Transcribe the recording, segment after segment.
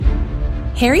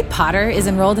Harry Potter is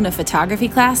enrolled in a photography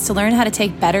class to learn how to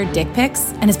take better dick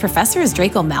pics, and his professor is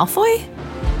Draco Malfoy?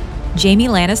 Jaime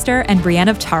Lannister and Brienne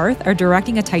of Tarth are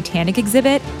directing a Titanic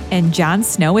exhibit, and Jon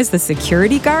Snow is the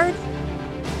security guard?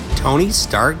 Tony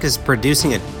Stark is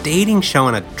producing a dating show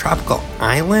on a tropical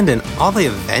island, and all the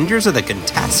Avengers are the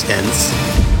contestants.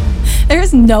 There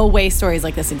is no way stories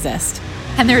like this exist.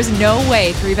 And there's no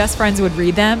way three best friends would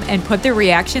read them and put their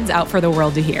reactions out for the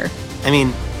world to hear. I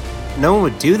mean, no one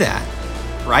would do that,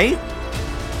 right?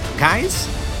 Guys?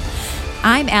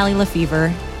 I'm Allie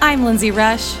Lefevre. I'm Lindsay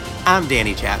Rush. I'm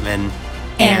Danny Chapman.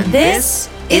 And this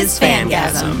is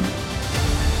Fangasm.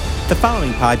 The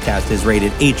following podcast is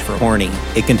rated H for horny.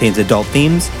 It contains adult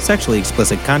themes, sexually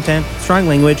explicit content, strong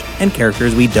language, and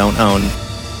characters we don't own.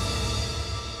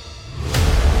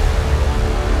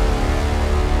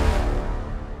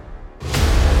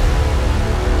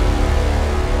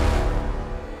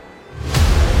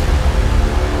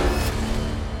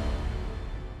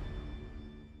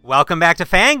 Welcome back to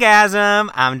Fangasm.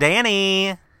 I'm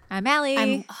Danny. I'm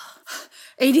Allie.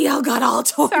 ADL got all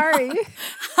torn. Sorry.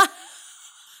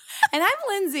 And I'm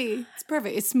Lindsay. It's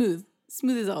perfect. It's smooth.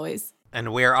 Smooth as always.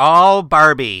 And we're all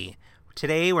Barbie.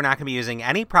 Today, we're not going to be using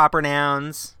any proper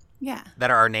nouns that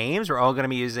are our names. We're all going to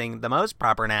be using the most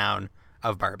proper noun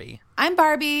of Barbie. I'm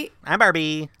Barbie. I'm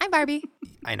Barbie. I'm Barbie.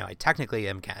 I know, I technically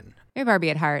am Ken. You're Barbie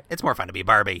at heart. It's more fun to be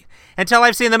Barbie. Until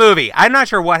I've seen the movie. I'm not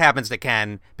sure what happens to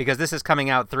Ken, because this is coming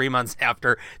out 3 months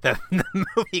after the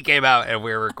movie came out and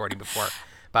we were recording before.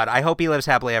 But I hope he lives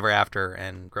happily ever after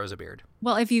and grows a beard.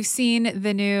 Well, if you've seen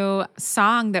the new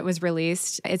song that was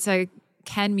released, it's a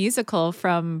Ken musical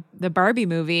from the Barbie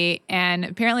movie, and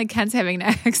apparently Ken's having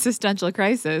an existential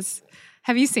crisis.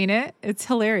 Have you seen it? It's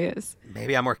hilarious.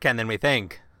 Maybe I'm more Ken than we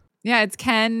think. Yeah, it's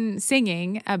Ken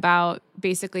singing about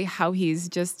basically how he's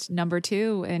just number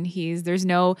two, and there's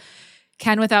no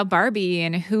Ken without Barbie,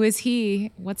 and who is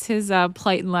he? What's his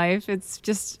plight in life? It's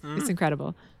just, It's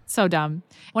incredible. So dumb.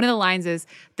 One of the lines is,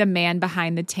 the man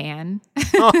behind the tan.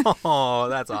 Oh,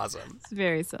 that's awesome. It's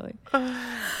very silly.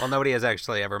 Well, nobody has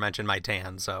actually ever mentioned my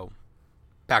tan, so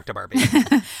back to Barbie.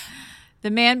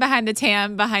 The man behind the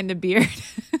tan, behind the beard.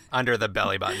 Under the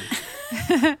belly button.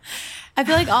 I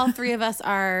feel like all three of us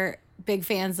are big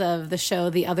fans of the show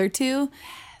The Other Two.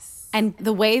 Yes. And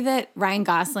the way that Ryan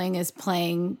Gosling is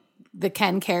playing the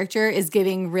Ken character is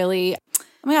giving really...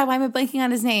 Oh my God, why am I blanking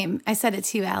on his name? I said it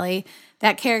to you, Allie.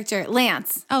 That character,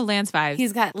 Lance. Oh, Lance vibes.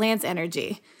 He's got Lance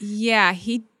energy. Yeah,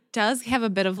 he does have a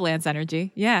bit of Lance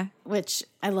energy. Yeah. Which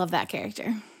I love that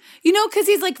character. You know, because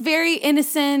he's like very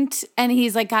innocent and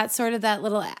he's like got sort of that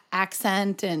little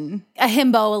accent and a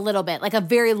himbo a little bit, like a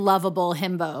very lovable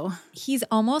himbo. He's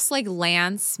almost like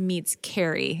Lance meets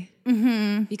Carrie.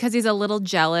 Mm-hmm. Because he's a little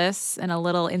jealous and a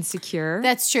little insecure.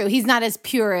 That's true. He's not as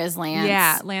pure as Lance.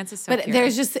 Yeah, Lance is so But pure.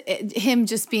 there's just him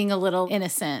just being a little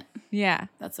innocent. Yeah.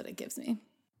 That's what it gives me.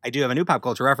 I do have a new pop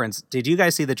culture reference. Did you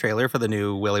guys see the trailer for the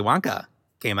new Willy Wonka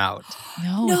came out?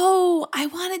 No, I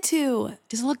wanted to.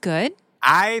 Does it look good?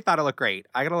 I thought it looked great.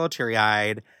 I got a little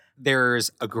teary-eyed.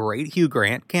 There's a great Hugh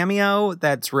Grant cameo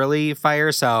that's really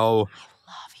fire, so...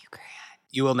 I love Hugh Grant.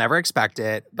 You will never expect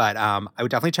it, but I would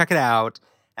definitely check it out.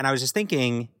 And I was just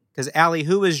thinking, because Allie,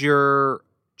 who is your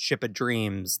ship of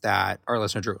dreams that our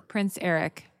listener drew? Prince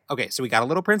Eric. Okay, so we got a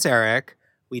little Prince Eric.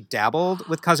 We dabbled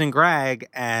with Cousin Greg,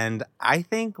 and I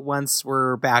think once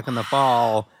we're back in the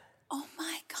fall... Oh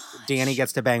my gosh. Danny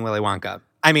gets to bang Willy Wonka.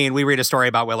 I mean, we read a story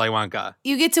about Willy Wonka.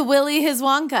 You get to Willy his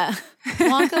Wonka.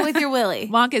 Wonka with your Willy.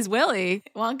 Wonka's Willy.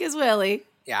 Wonka's Willy.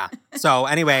 Yeah. So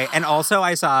anyway, and also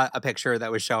I saw a picture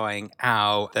that was showing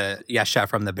how the Yes Chef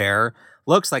from The Bear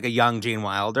looks like a young Gene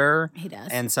Wilder. He does.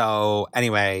 And so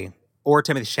anyway, or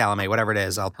Timothée Chalamet, whatever it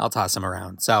is, I'll toss him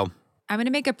around. So I'm going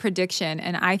to make a prediction,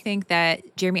 and I think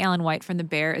that Jeremy Allen White from The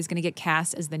Bear is going to get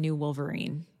cast as the new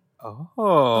Wolverine.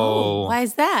 Oh. Why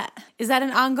is that? Is that an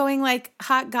ongoing, like,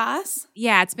 hot goss?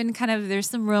 Yeah, it's been kind of, there's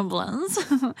some rumblings.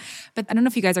 But I don't know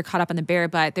if you guys are caught up on The Bear,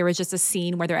 but there was just a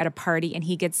scene where they're at a party and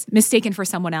he gets mistaken for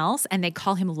someone else and they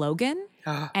call him Logan.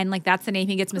 And like that's the name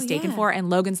he gets mistaken for.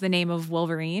 And Logan's the name of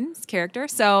Wolverine's character.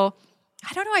 So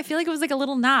I don't know. I feel like it was like a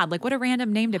little nod. Like what a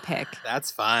random name to pick.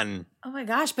 That's fun. Oh my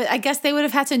gosh, but I guess they would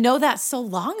have had to know that so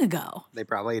long ago. They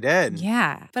probably did.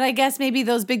 Yeah. But I guess maybe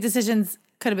those big decisions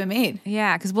could have been made.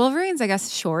 Yeah, because Wolverine's, I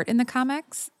guess, short in the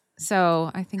comics.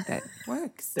 So I think that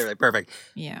works. They're like, perfect.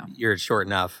 Yeah. You're short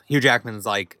enough. Hugh Jackman's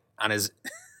like on his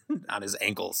on his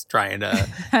ankles trying to...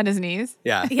 on his knees?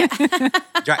 Yeah. I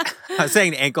was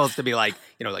saying ankles to be like,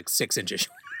 like 6 inches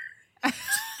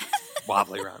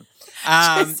wobbly around.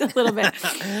 Just a little bit.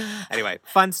 Anyway,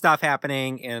 fun stuff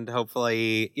happening. And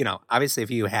hopefully, obviously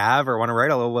if you have or want to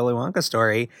write a little Willy Wonka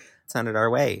story, send it our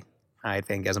way.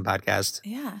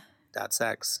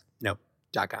 @fangasmpodcast.sex. Yeah.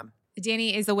 .com.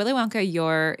 Danny, is the Willy Wonka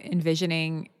you're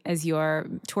envisioning as your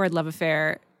toward love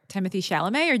affair Timothy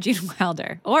Chalamet or Gene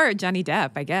Wilder? Or Johnny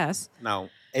Depp, I guess. No,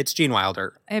 it's Gene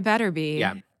Wilder. It better be.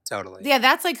 Yeah, totally. Yeah,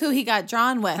 that's like who he got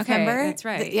drawn with, Okay, remember? that's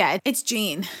right. Yeah, it's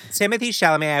Gene. Timothy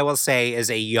Chalamet, I will say, is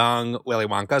a young Willy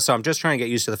Wonka. So I'm just trying to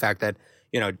get used to the fact that,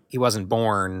 he wasn't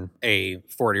born a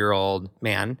 40-year-old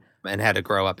man and had to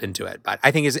grow up into it. But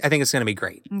I think it's going to be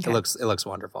great. Okay. It looks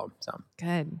wonderful. So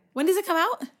Good. When does it come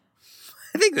out?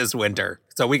 I think this winter.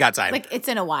 So we got time. Like, it's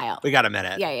in a while. We got a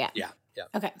minute. Yeah. Yeah.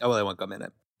 Okay. A Willy Wonka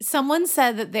minute. Someone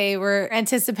said that they were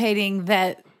anticipating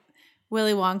that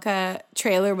Willy Wonka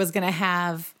trailer was going to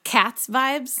have Cats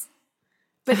vibes.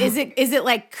 But is it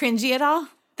like cringy at all?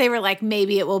 They were like,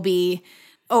 maybe it will be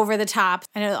over the top.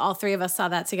 I know all three of us saw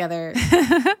that together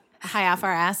high off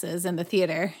our asses in the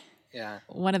theater. Yeah.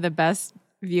 One of the best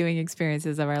viewing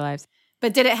experiences of our lives.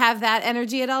 But did it have that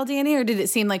energy at all, Danny? Or did it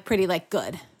seem like pretty like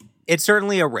good? It's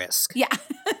certainly a risk. Yeah.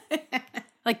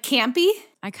 Like campy?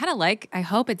 I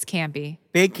hope it's campy.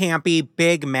 Big campy,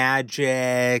 big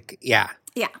magic. Yeah.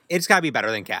 Yeah. It's got to be better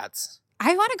than Cats.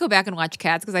 I want to go back and watch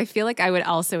Cats because I feel like I would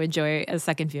also enjoy a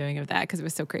second viewing of that because it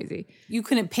was so crazy. You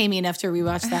couldn't pay me enough to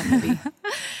rewatch that movie.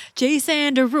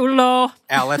 Jason Derulo.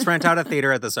 Al, let's rent out a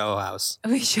theater at the Soho House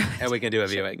We should. and we can do a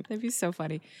viewing. That'd be so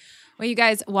funny. Well, you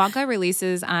guys, Wonka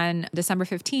releases on December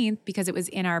 15th because it was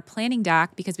in our planning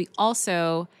doc because we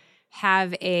also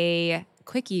have a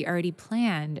quickie already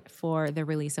planned for the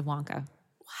release of Wonka.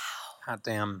 Hot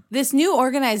damn. This new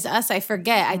Organized Us, I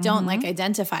forget. I don't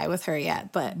identify with her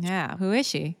yet, but Yeah. Who is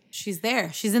she? she's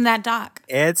there. She's in that doc.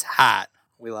 It's hot.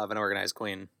 We love an organized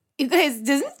queen. You guys,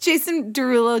 doesn't Jason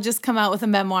Derulo just come out with a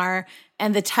memoir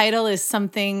and the title is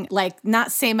something like,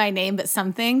 not Say My Name, but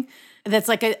something that's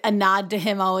like a nod to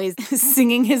him always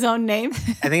singing his own name?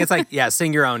 I think it's like,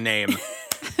 sing your own name.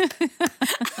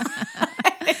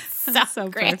 So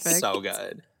great. perfect. So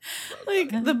good.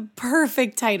 Like the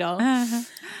perfect title.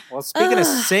 Well, speaking of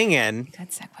singing,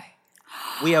 Good segue.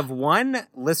 we have one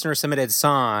listener submitted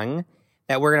song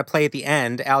that we're going to play at the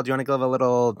end. Al, do you want to give a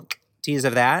little tease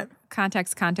of that?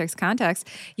 Context.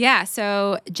 Yeah,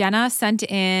 so Jenna sent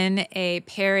in a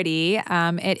parody.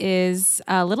 It is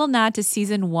a little nod to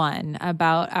season 1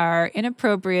 about our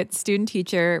inappropriate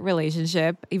student-teacher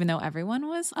relationship, even though everyone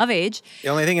was of age. The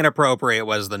only thing inappropriate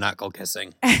was the knuckle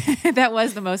kissing. That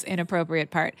was the most inappropriate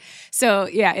part. So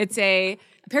yeah, it's a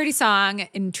parody song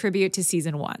in tribute to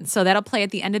season 1. So that'll play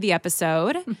at the end of the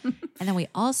episode. And then we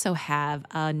also have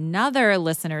another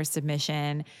listener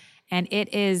submission, and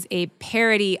it is a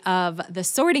parody of the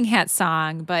Sorting Hat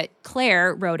song, but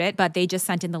Claire wrote it, but they just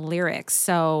sent in the lyrics.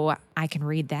 So I can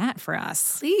read that for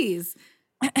us. Please.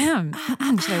 Should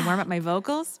I warm up my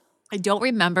vocals? I don't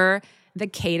remember the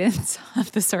cadence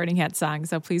of the Sorting Hat song,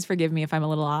 so please forgive me if I'm a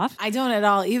little off. I don't at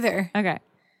all either. Okay.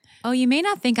 Oh, you may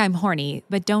not think I'm horny,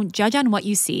 but don't judge on what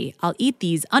you see. I'll eat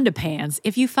these underpants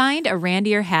if you find a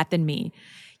randier hat than me.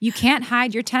 You can't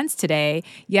hide your tents today.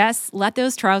 Yes, let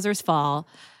those trousers fall.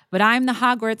 But I'm the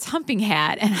Hogwarts humping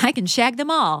hat, and I can shag them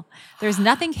all. There's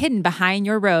nothing hidden behind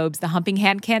your robes the humping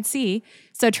hat can't see.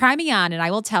 So try me on, and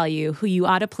I will tell you who you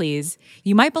ought to please.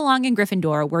 You might belong in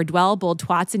Gryffindor, where dwell bold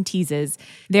twats and teases.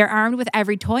 They're armed with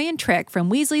every toy and trick, from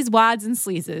Weasley's wads and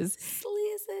sleazes.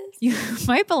 You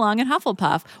might belong in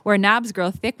Hufflepuff, where knobs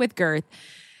grow thick with girth.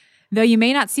 Though you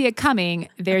may not see it coming,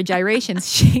 their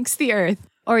gyrations shakes the earth.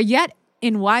 Or yet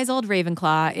in wise old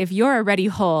Ravenclaw, if you're a ready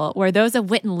hole, where those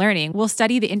of wit and learning will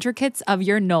study the intricates of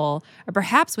your knoll, or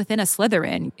perhaps within a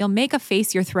Slytherin, you'll make a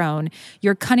face your throne.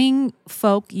 Your cunning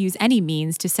folk use any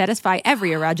means to satisfy every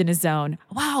erogenous zone.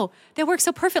 Wow, that works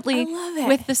so perfectly love it.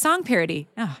 with the song parody.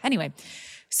 Oh, anyway,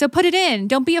 so put it in.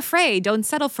 Don't be afraid. Don't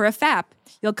settle for a fap.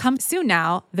 You'll come soon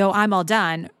now, though I'm all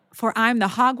done, for I'm the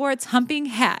Hogwarts humping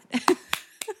hat.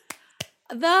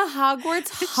 The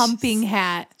Hogwarts humping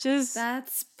hat.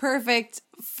 That's perfect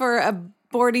for a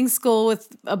boarding school with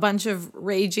a bunch of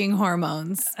raging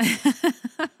hormones.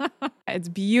 It's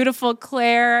beautiful,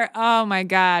 Claire. Oh my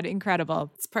God, incredible.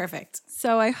 It's perfect.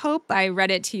 So I hope I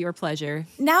read it to your pleasure.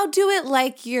 Now do it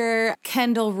like you're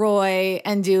Kendall Roy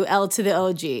and do L to the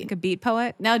OG. Like a beat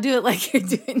poet. Now do it like you're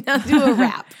doing, now do a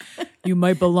rap. You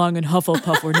might belong in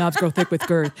Hufflepuff where knobs grow thick with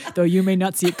girth, though you may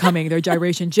not see it coming. Their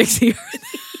gyration jigs the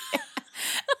earth.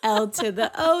 L to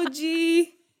the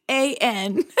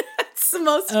OG-A-N. It's the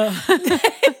most,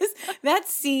 that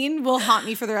scene will haunt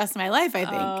me for the rest of my life, I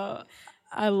think.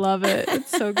 I love it. It's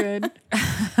so good. Wait,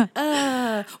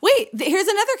 here's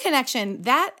another connection.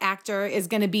 That actor is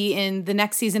going to be in the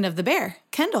next season of The Bear,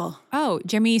 Kendall. Oh,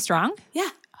 Jimmy Strong? Yeah.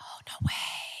 Oh, no way.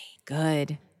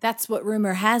 Good. That's what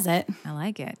rumor has it. I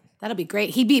like it. That'll be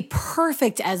great. He'd be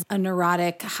perfect as a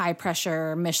neurotic,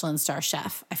 high-pressure Michelin star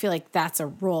chef. I feel like that's a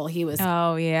role he was.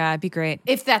 Oh, yeah. It'd be great.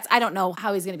 I don't know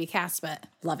how he's going to be cast, but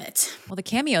love it. Well, the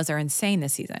cameos are insane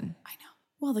this season. I know.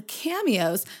 Well, the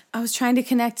cameos, I was trying to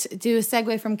do a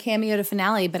segue from cameo to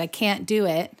finale, but I can't do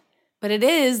it. But it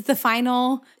is the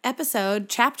final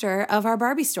chapter of our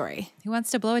Barbie story. Who wants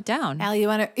to blow it down? Allie, you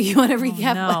want to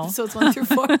recap no. episodes 1 through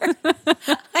 4?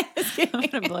 I'm going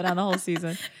to blow down the whole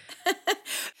season.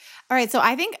 All right, so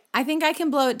I think I can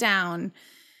blow it down.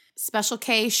 Special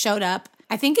K showed up,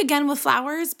 I think again with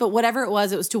flowers, but whatever it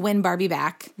was to win Barbie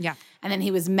back. Yeah. And then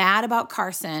he was mad about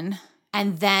Carson,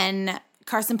 and then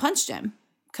Carson punched him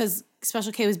because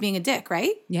Special K was being a dick,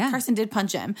 right? Yeah. Carson did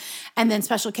punch him. And then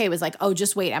Special K was like, oh,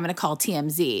 just wait, I'm going to call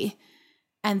TMZ.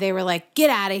 And they were like, get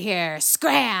out of here,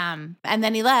 scram. And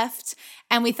then he left,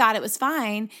 and we thought it was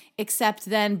fine, except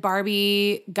then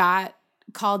Barbie got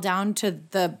called down to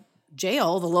the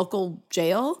jail, the local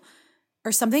jail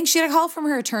or something. She had a call from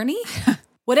her attorney.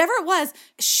 Whatever it was,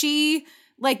 she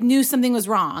knew something was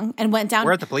wrong and went down.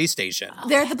 We're at the police station.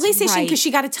 They're at the police station because right.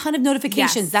 she got a ton of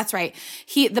notifications. Yes. That's right.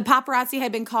 The paparazzi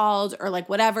had been called or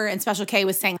whatever, and Special K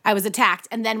was saying, I was attacked.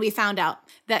 And then we found out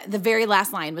that the very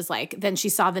last line was then she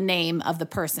saw the name of the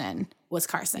person was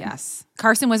Carson. Yes.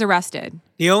 Carson was arrested.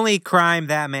 The only crime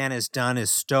that man has done is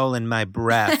stolen my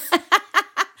breath.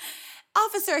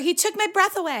 Officer, he took my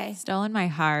breath away. Stolen my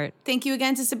heart. Thank you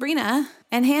again to Sabrina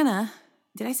and Hannah.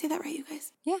 Did I say that right, you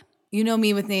guys? Yeah. You know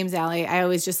me with names, Allie. I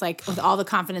always just with all the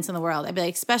confidence in the world, I'd be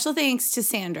like, special thanks to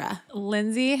Sandra.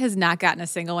 Lindsay has not gotten a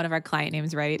single one of our client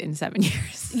names right in 7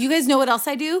 years. You guys know what else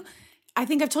I do? I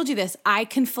think I've told you this. I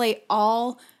conflate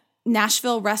all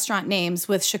Nashville restaurant names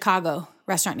with Chicago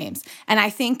restaurant names. And I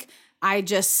think I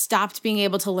just stopped being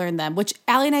able to learn them, which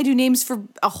Allie and I do names for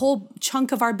a whole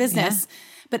chunk of our business. Yeah.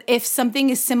 But if something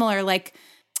is similar,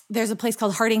 there's a place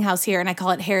called Harding House here, and I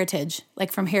call it Heritage,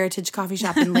 from Heritage Coffee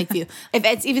Shop in Lakeview. If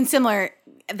it's even similar,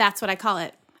 that's what I call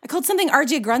it. I called something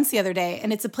RJ Grunts the other day,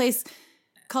 and it's a place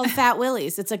called Fat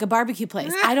Willie's. It's like a barbecue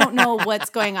place. I don't know what's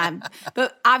going on,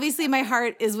 but obviously my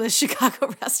heart is with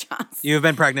Chicago restaurants. You've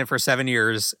been pregnant for 7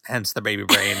 years, hence the baby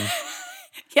brain.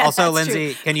 Yeah, also, that's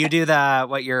Lindsay, true. can you do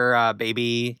what your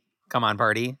baby Come on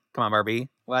Barbie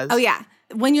was? Oh, yeah.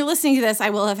 When you're listening to this, I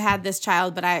will have had this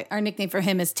child, but our nickname for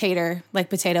him is Tater, like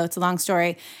potato. It's a long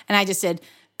story. And I just did,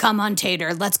 come on,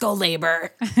 Tater, let's go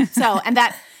labor. So, and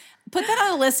put that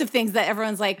on a list of things that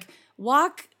everyone's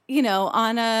walk,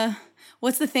 on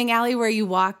what's the thing, Allie, where you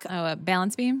walk? Oh, a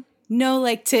balance beam?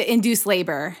 No, to induce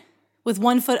labor with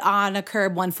 1 foot on a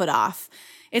curb, 1 foot off.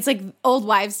 It's like old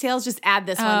wives' tales. Just add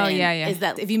this one in. Yeah. Is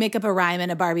that if you make up a rhyme in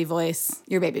a Barbie voice,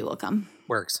 your baby will come.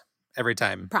 Works every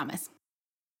time. Promise.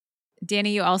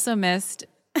 Danny, you also missed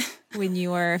when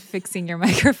you were fixing your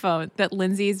microphone that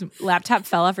Lindsay's laptop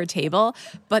fell off her table.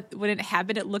 But when it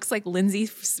happened, it looks like Lindsay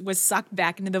was sucked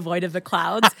back into the void of the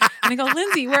clouds. And I go,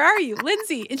 Lindsay, where are you?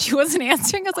 Lindsay. And she wasn't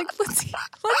answering. I was like, Lindsay.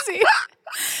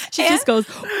 She just goes,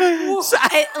 is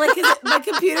it, my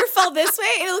computer fell this way,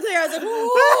 and it looked like I was like,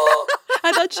 whoa.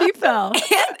 I thought she fell.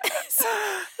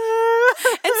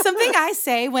 And something I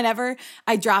say whenever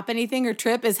I drop anything or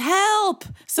trip is help.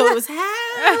 So it was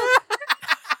help.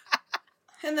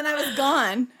 And then I was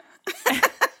gone.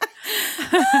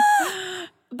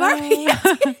 Barbie. Yeah,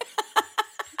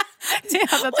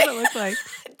 that's what it looked like.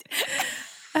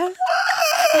 How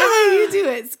do you do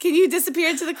it? Can you disappear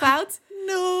into the clouds?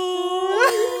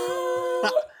 No.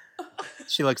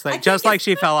 She looks just like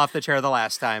she fell off the chair the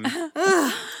last time.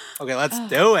 Okay, let's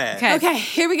do it. Okay,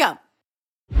 here we go.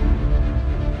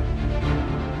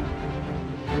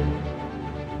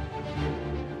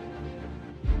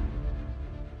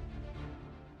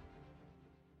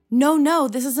 No,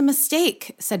 this is a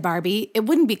mistake, said Barbie. It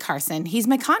wouldn't be Carson. He's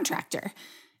my contractor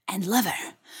and lover.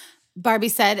 Barbie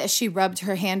said as she rubbed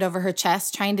her hand over her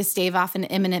chest, trying to stave off an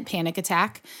imminent panic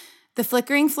attack. The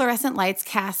flickering fluorescent lights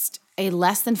cast a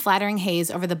less than flattering haze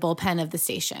over the bullpen of the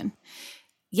station.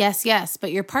 Yes,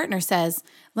 but your partner says,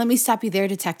 let me stop you there,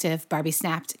 detective, Barbie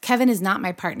snapped. Kevin is not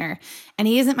my partner, and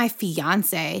he isn't my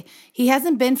fiancé. He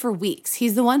hasn't been for weeks.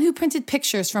 He's the one who printed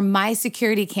pictures from my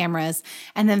security cameras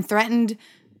and then threatened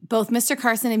both Mr.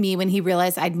 Carson and me when he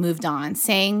realized I'd moved on,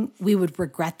 saying we would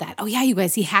regret that. Oh, yeah, you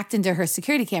guys, he hacked into her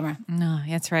security camera. No,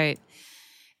 that's right.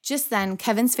 Just then,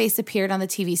 Kevin's face appeared on the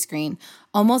TV screen,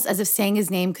 almost as if saying his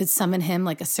name could summon him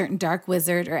like a certain dark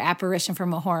wizard or apparition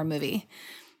from a horror movie.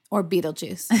 Or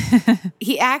Beetlejuice.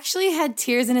 He actually had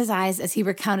tears in his eyes as he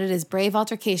recounted his brave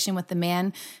altercation with the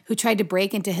man who tried to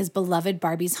break into his beloved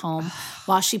Barbie's home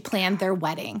while she planned their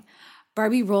wedding.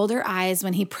 Barbie rolled her eyes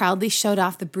when he proudly showed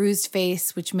off the bruised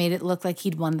face, which made it look like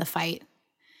he'd won the fight.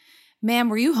 "Ma'am,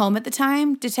 were you home at the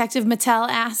time?" Detective Mattel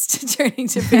asked, turning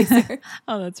to face her.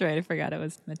 Oh, that's right. I forgot it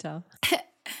was Mattel.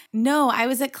 "No, I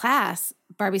was at class."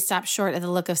 Barbie stopped short at the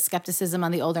look of skepticism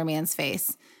on the older man's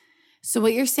face. "So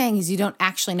what you're saying is you don't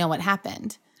actually know what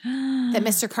happened? That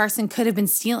Mr. Carson could have been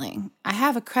stealing? I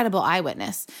have a credible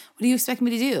eyewitness. What do you expect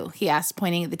me to do?" he asked,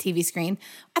 pointing at the TV screen.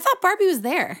 "I thought Barbie was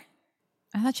there."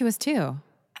 I thought she was too.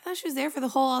 "I thought she was there for the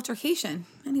whole altercation.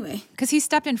 Anyway." Because he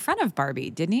stepped in front of Barbie,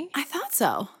 didn't he? "I thought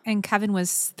so." And Kevin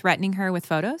was threatening her with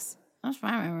photos? That's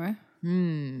what I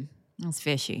remember. That's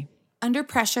fishy. Under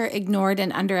pressure, ignored,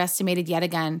 and underestimated yet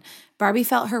again, Barbie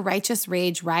felt her righteous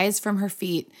rage rise from her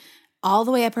feet all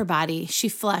the way up her body. She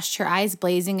flushed, her eyes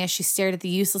blazing as she stared at the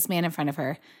useless man in front of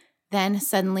her. Then,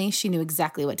 suddenly, she knew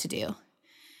exactly what to do.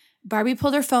 Barbie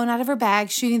pulled her phone out of her bag,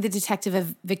 shooting the detective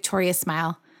a victorious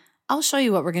smile. "I'll show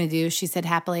you what we're going to do," she said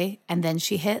happily, and then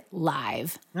she hit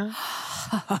live.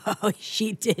 Oh,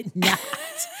 she did not.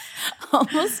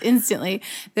 Almost instantly,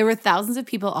 there were thousands of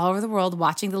people all over the world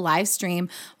watching the live stream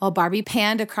while Barbie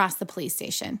panned across the police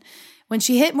station. When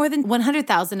she hit more than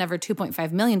 100,000 of her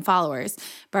 2.5 million followers,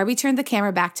 Barbie turned the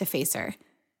camera back to face her.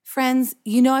 "Friends,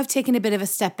 you know I've taken a bit of a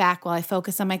step back while I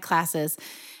focus on my classes,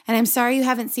 and I'm sorry you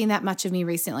haven't seen that much of me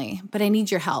recently, but I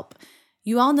need your help.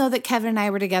 You all know that Kevin and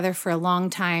I were together for a long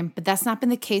time, but that's not been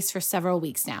the case for several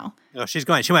weeks now." Oh, she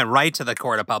went right to the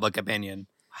court of public opinion.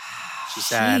 She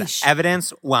said, Sheesh.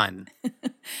 evidence 1.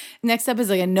 Next up is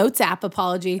like a notes app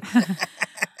apology.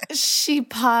 She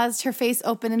paused, her face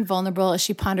open and vulnerable as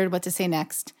she pondered what to say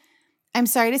next. "I'm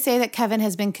sorry to say that Kevin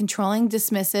has been controlling,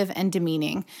 dismissive, and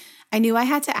demeaning. I knew I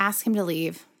had to ask him to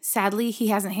leave. Sadly, he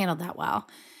hasn't handled that well.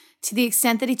 To the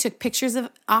extent that he took pictures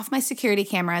off my security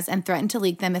cameras and threatened to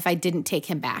leak them if I didn't take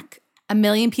him back." 1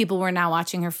 million people were now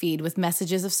watching her feed with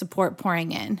messages of support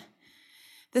pouring in.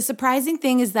 "The surprising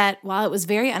thing is that while it was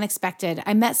very unexpected,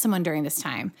 I met someone during this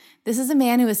time. This is a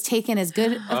man who has taken as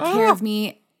good of care of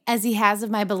me as he has of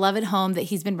my beloved home that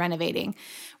he's been renovating.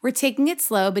 We're taking it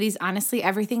slow, but he's honestly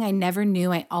everything I never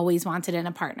knew I always wanted in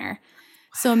a partner.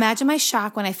 So imagine my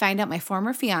shock when I find out my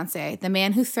former fiance, the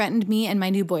man who threatened me and my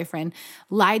new boyfriend,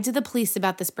 lied to the police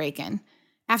about this break-in.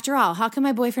 After all, how can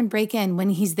my boyfriend break in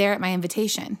when he's there at my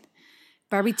invitation?"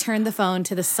 Barbie turned the phone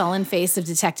to the sullen face of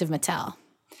Detective Mattel.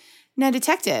 "Now,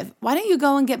 detective, why don't you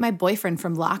go and get my boyfriend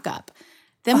from lockup?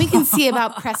 Then we can see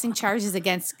about pressing charges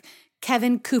against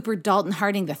Kevin Cooper Dalton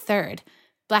Harding III.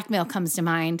 Blackmail comes to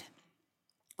mind.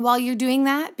 While you're doing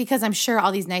that, because I'm sure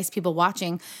all these nice people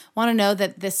watching want to know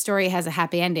that this story has a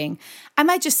happy ending, I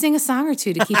might just sing a song or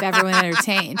two to keep everyone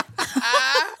entertained."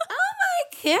 Oh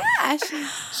my gosh.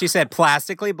 She said,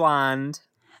 plastically blonde.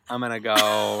 I'm going to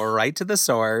go right to the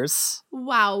source.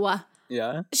 Wow.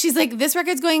 Yeah. She's like, "This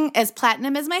record's going as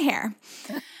platinum as my hair."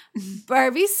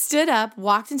 Barbie stood up,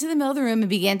 walked into the middle of the room, and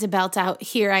began to belt out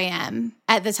 "Here I Am"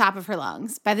 at the top of her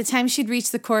lungs. By the time she'd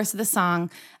reached the chorus of the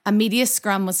song, a media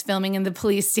scrum was filming in the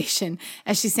police station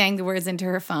as she sang the words into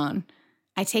her phone.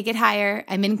 "I take it higher.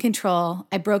 I'm in control.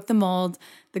 I broke the mold.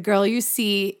 The girl you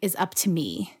see is up to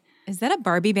me." Is that a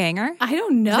Barbie banger? I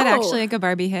don't know. Is that actually like a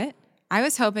Barbie hit? I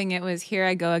was hoping it was "Here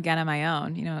I Go Again on My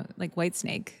Own," like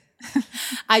Whitesnake.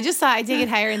 I just thought "I take it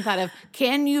higher" and thought of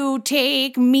 "Can you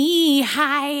take me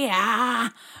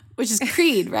higher?" which is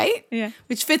Creed, right? Yeah.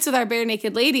 Which fits with our Bare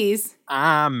Naked Ladies.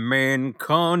 I'm in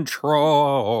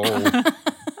control.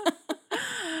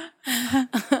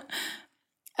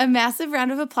 A massive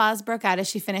round of applause broke out as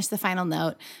she finished the final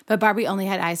note, but Barbie only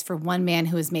had eyes for one man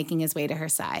who was making his way to her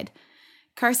side.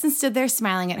 Carson stood there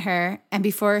smiling at her, and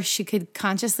before she could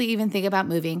consciously even think about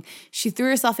moving, she threw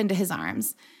herself into his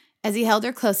arms. As he held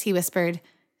her close, he whispered,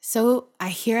 "So I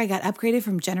hear I got upgraded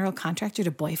from general contractor to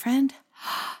boyfriend?"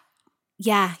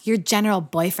 "Yeah, you're general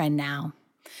boyfriend now."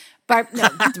 No,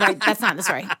 right, that's not the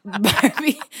story.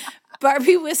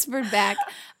 Barbie whispered back,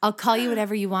 "I'll call you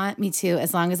whatever you want me to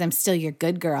as long as I'm still your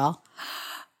good girl."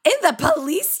 In the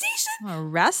police station?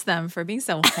 Arrest them for being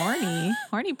so horny.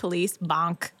 Horny police.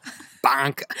 Bonk.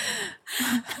 Bonk.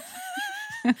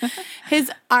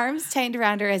 His arms tightened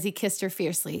around her as he kissed her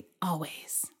fiercely.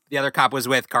 Always. The other cop was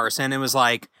with Carson and was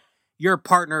like, "Your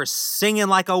partner's singing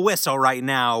like a whistle right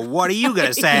now. What are you going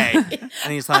to say?"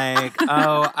 And he's like,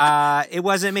 "Oh, it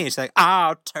wasn't me." She's like,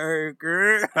 "I'll take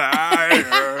it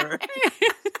higher."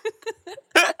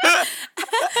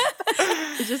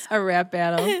 It's just a rap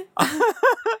battle.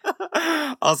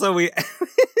 Also, we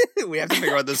have to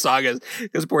figure out what the song is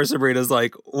because poor Sabrina's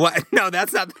like, "What? No,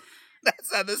 that's not the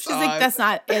song." She's like, "That's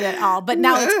not it at all." But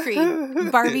now it's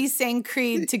Creed. Barbie sang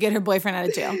Creed to get her boyfriend out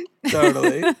of jail.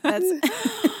 Totally.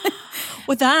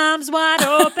 With arms wide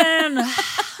open.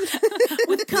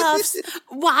 With cuffs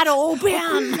wide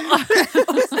open.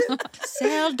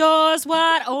 Cell doors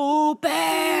wide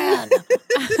open.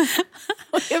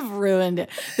 We have ruined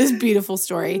this beautiful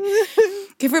story.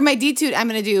 Okay, for my D-toot, I'm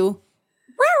going to do...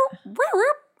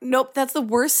 Nope, that's the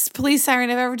worst police siren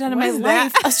I've ever done in my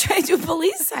life. I was trying to do a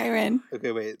police siren.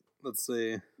 Okay, wait. Let's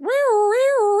see.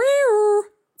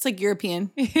 It's like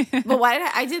European. But why did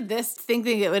I did this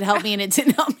thinking it would help me and it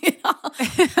didn't help me at all.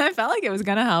 I felt like it was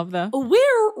going to help, though.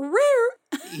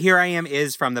 Here I Am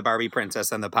is from the Barbie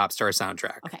Princess and the Pop Star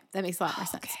soundtrack. Okay, that makes a lot more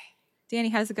sense. Okay. Danny,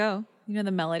 how does it go? You know the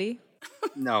melody?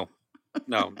 No,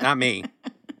 not me.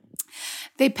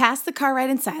 They passed the car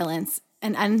ride in silence,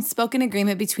 an unspoken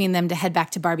agreement between them to head back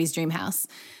to Barbie's dream house.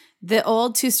 The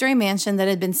old 2-story mansion that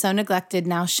had been so neglected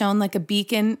now shone like a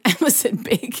beacon. I almost said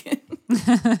bacon.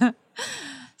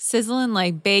 Sizzling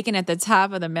like bacon at the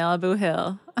top of the Malibu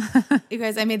Hill. You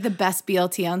guys, I made the best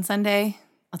BLT on Sunday.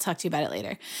 I'll talk to you about it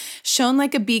later. Shone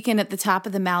like a beacon at the top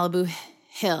of the Malibu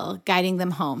Hill, guiding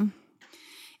them home.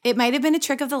 It might have been a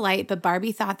trick of the light, but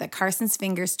Barbie thought that Carson's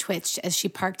fingers twitched as she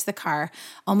parked the car,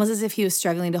 almost as if he was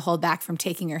struggling to hold back from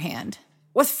taking her hand.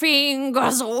 With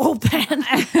fingers open.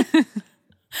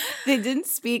 They didn't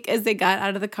speak as they got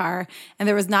out of the car, and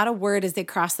there was not a word as they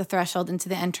crossed the threshold into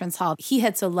the entrance hall he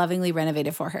had so lovingly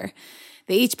renovated for her.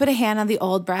 They each put a hand on the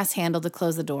old brass handle to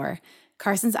close the door.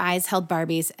 Carson's eyes held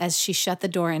Barbie's as she shut the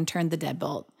door and turned the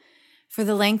deadbolt. For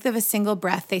the length of a single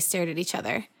breath, they stared at each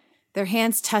other. Their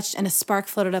hands touched and a spark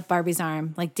floated up Barbie's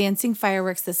arm, like dancing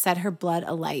fireworks that set her blood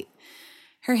alight.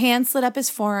 Her hand slid up his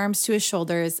forearms to his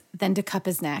shoulders, then to cup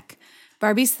his neck.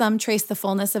 Barbie's thumb traced the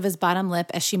fullness of his bottom lip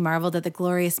as she marveled at the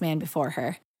glorious man before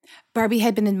her. Barbie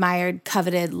had been admired,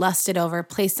 coveted, lusted over,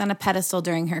 placed on a pedestal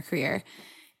during her career.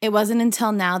 It wasn't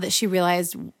until now that she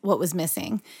realized what was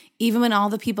missing. Even when all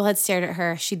the people had stared at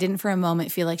her, she didn't for a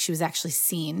moment feel like she was actually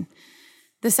seen.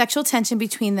 The sexual tension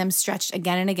between them stretched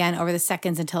again and again over the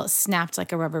seconds until it snapped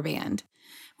like a rubber band.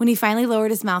 When he finally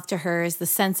lowered his mouth to hers, the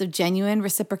sense of genuine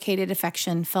reciprocated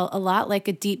affection felt a lot like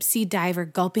a deep-sea diver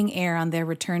gulping air on their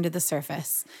return to the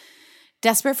surface.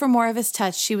 Desperate for more of his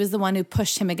touch, she was the one who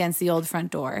pushed him against the old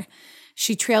front door.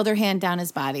 She trailed her hand down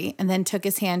his body and then took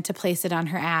his hand to place it on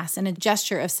her ass in a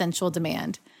gesture of sensual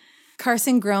demand.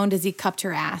 Carson groaned as he cupped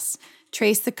her ass,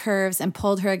 traced the curves, and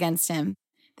pulled her against him.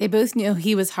 They both knew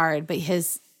he was hard, but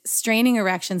his straining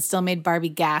erection still made Barbie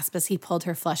gasp as he pulled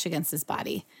her flush against his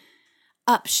body.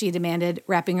 Up, she demanded,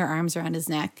 wrapping her arms around his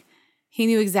neck. He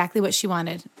knew exactly what she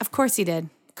wanted. Of course he did.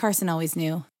 Carson always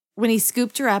knew. When he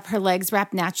scooped her up, her legs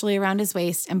wrapped naturally around his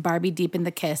waist, and Barbie deepened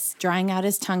the kiss, drawing out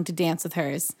his tongue to dance with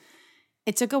hers.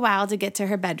 It took a while to get to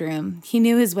her bedroom. He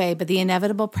knew his way, but the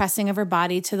inevitable pressing of her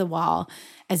body to the wall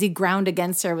as he ground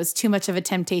against her was too much of a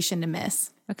temptation to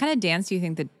miss. What kind of dance do you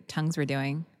think the tongues were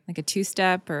doing? Like a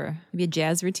two-step or maybe a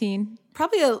jazz routine?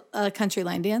 Probably a country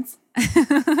line dance.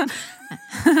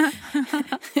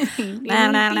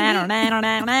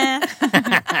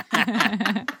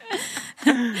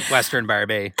 Western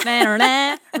Barbie. Cowgirl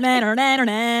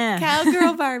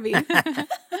Barbie.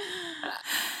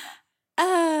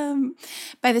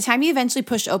 By the time he eventually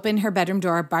pushed open her bedroom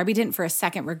door, Barbie didn't for a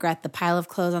second regret the pile of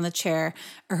clothes on the chair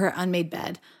or her unmade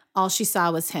bed. All she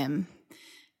saw was him.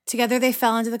 Together they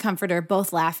fell into the comforter,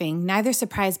 both laughing, neither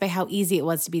surprised by how easy it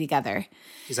was to be together.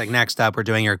 He's like, next up, we're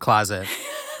doing your closet.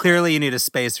 Clearly you need a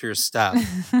space for your stuff.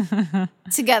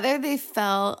 Together they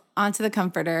fell onto the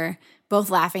comforter, both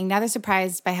laughing, neither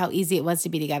surprised by how easy it was to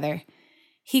be together.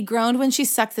 He groaned when she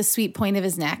sucked the sweet point of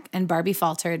his neck, and Barbie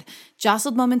faltered,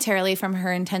 jostled momentarily from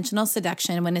her intentional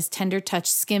seduction when his tender touch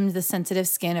skimmed the sensitive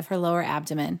skin of her lower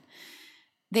abdomen.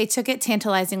 They took it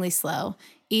tantalizingly slow.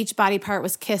 Each body part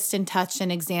was kissed and touched and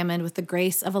examined with the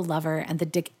grace of a lover and the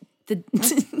dedication.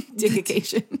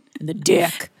 And the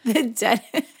dick. The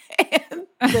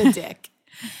dick.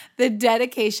 The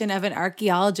dedication of an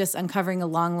archaeologist uncovering a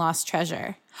long-lost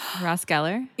treasure. Ross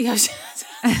Geller? Yeah,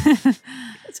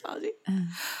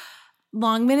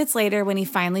 Long minutes later, when he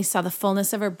finally saw the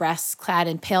fullness of her breasts clad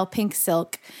in pale pink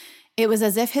silk, it was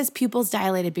as if his pupils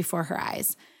dilated before her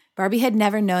eyes. Barbie had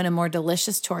never known a more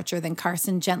delicious torture than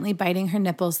Carson gently biting her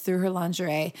nipples through her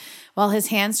lingerie while his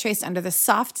hands traced under the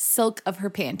soft silk of her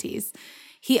panties.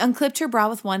 He unclipped her bra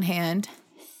with one hand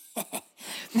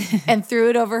and threw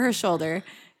it over her shoulder.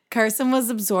 Carson was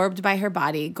absorbed by her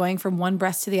body, going from one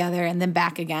breast to the other and then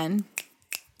back again.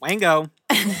 Wango.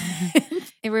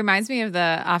 It reminds me of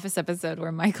the Office episode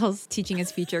where Michael's teaching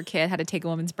his future kid how to take a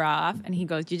woman's bra off, and he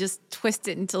goes, "You just twist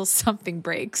it until something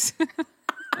breaks."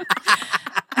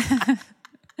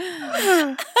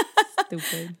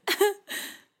 Stupid.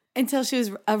 until she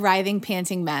was a writhing,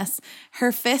 panting mess.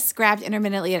 Her fists grabbed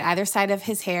intermittently at either side of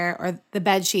his hair or the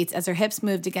bed sheets as her hips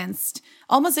moved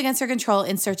almost against her control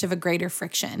in search of a greater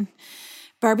friction.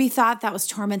 Barbie thought that was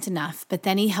torment enough, but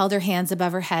then he held her hands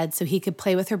above her head so he could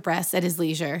play with her breasts at his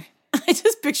leisure. I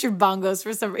just pictured bongos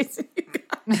for some reason.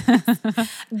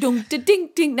 Ding, ding,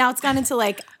 ding. Now it's gone into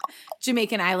like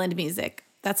Jamaican island music.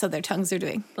 That's how their tongues are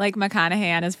doing. Like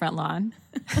McConaughey on his front lawn.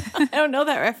 I don't know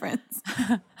that reference.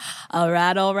 All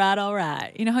right, all right, all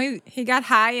right. You know how he got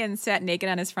high and sat naked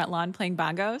on his front lawn playing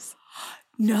bongos?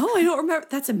 No, I don't remember.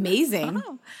 That's amazing.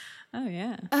 Oh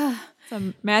yeah. It's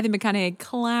a Matthew McConaughey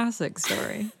classic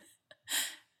story.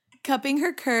 Cupping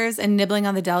her curves and nibbling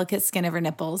on the delicate skin of her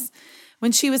nipples.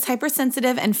 When she was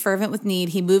hypersensitive and fervent with need,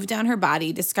 he moved down her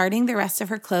body, discarding the rest of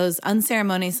her clothes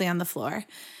unceremoniously on the floor.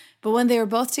 But when they were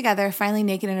both together, finally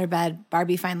naked in her bed,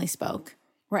 Barbie finally spoke.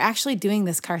 We're actually doing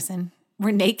this, Carson.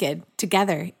 We're naked,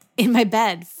 together, in my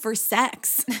bed, for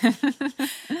sex.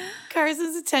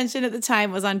 Carson's attention at the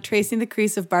time was on tracing the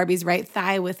crease of Barbie's right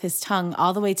thigh with his tongue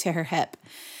all the way to her hip.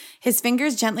 His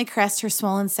fingers gently caressed her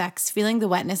swollen sex, feeling the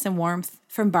wetness and warmth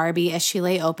from Barbie as she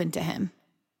lay open to him.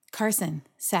 Carson,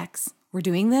 sex, we're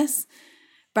doing this?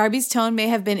 Barbie's tone may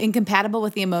have been incompatible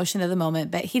with the emotion of the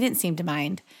moment, but he didn't seem to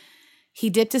mind. He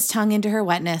dipped his tongue into her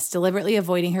wetness, deliberately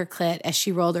avoiding her clit as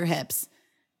she rolled her hips.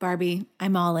 Barbie,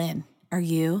 I'm all in. Are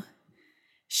you?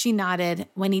 She nodded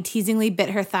when he teasingly bit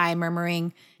her thigh,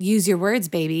 murmuring, use your words,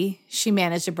 baby. She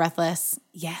managed a breathless,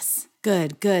 yes.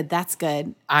 Good, that's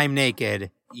good. I'm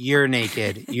naked. You're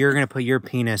naked. You're going to put your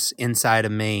penis inside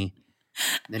of me.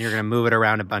 Then you're going to move it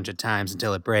around a bunch of times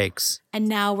until it breaks. And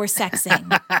now we're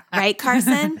sexing. Right,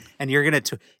 Carson? And you're going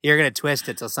to twist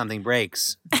it till something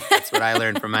breaks. That's what I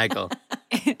learned from Michael.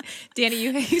 Danny,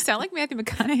 you sound like Matthew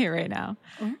McConaughey right now.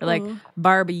 You're like,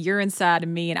 Barbie, you're inside of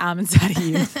me and I'm inside of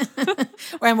you.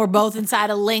 And we're both inside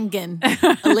a Lincoln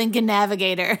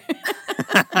Navigator.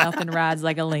 Nothing rides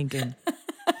like a Lincoln.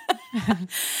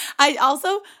 I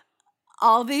also...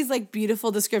 all these like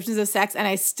beautiful descriptions of sex, and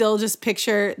I still just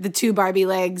picture the two Barbie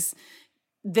legs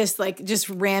this like just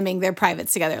ramming their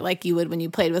privates together like you would when you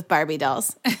played with Barbie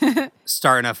dolls.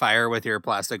 Starting a fire with your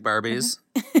plastic Barbies.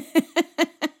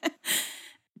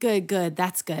 Good,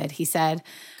 that's good, he said.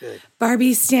 Good.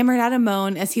 Barbie stammered out a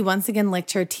moan as he once again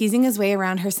licked her, teasing his way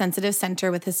around her sensitive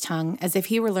center with his tongue as if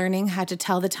he were learning how to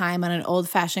tell the time on an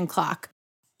old-fashioned clock.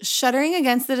 Shuddering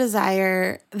against the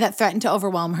desire that threatened to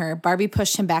overwhelm her, Barbie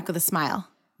pushed him back with a smile.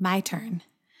 My turn.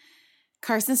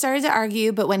 Carson started to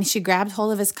argue, but when she grabbed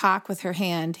hold of his cock with her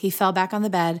hand, he fell back on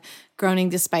the bed, groaning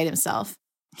despite himself.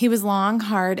 He was long,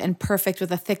 hard, and perfect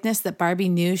with a thickness that Barbie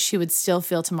knew she would still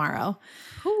feel tomorrow.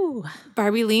 Ooh.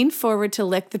 Barbie leaned forward to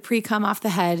lick the pre-cum off the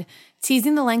head,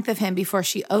 teasing the length of him before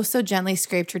she oh so gently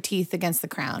scraped her teeth against the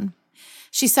crown.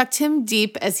 She sucked him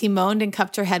deep as he moaned and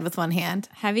cupped her head with one hand.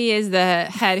 Heavy is the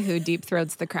head who deep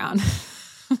throats the crown.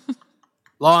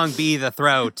 Long be the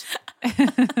throat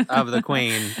of the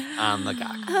queen on the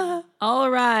cock.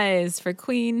 All rise for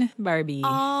Queen Barbie.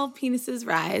 All penises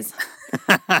rise.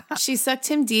 She sucked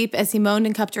him deep as he moaned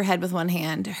and cupped her head with one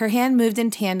hand. Her hand moved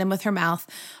in tandem with her mouth,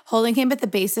 holding him at the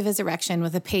base of his erection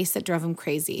with a pace that drove him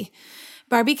crazy.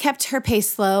 Barbie kept her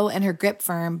pace slow and her grip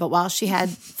firm, but while she had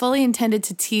fully intended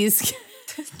to tease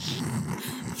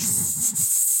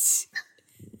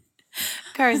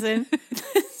Carson,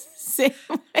 same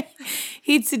way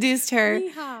he'd seduced her,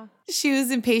 she was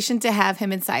impatient to have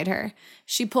him inside her.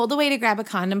 She pulled away to grab a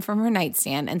condom from her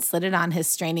nightstand and slid it on his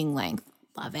straining length.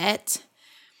 Love it.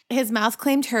 His mouth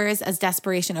claimed hers as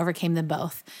desperation overcame them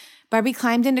both. Barbie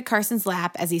climbed into Carson's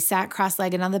lap as he sat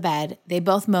cross-legged on the bed. They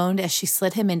both moaned as she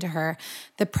slid him into her,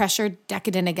 the pressure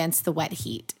decadent against the wet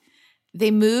heat. They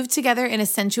moved together in a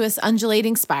sensuous,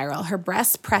 undulating spiral, her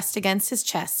breasts pressed against his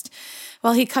chest,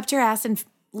 while he cupped her ass and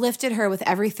lifted her with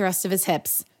every thrust of his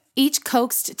hips. Each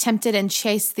coaxed, tempted, and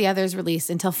chased the other's release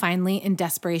until finally, in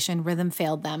desperation, rhythm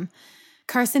failed them.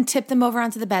 Carson tipped them over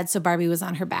onto the bed so Barbie was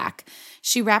on her back.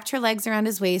 She wrapped her legs around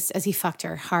his waist as he fucked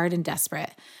her, hard and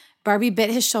desperate. Barbie bit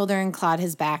his shoulder and clawed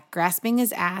his back, grasping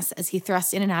his ass as he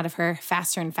thrust in and out of her,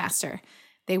 faster and faster.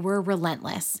 They were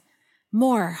relentless.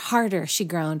 More, harder, she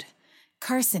groaned.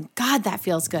 Carson, God, that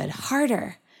feels good.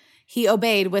 Harder. He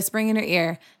obeyed, whispering in her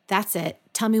ear, that's it.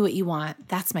 Tell me what you want.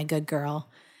 That's my good girl.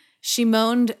 She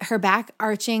moaned, her back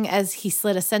arching as he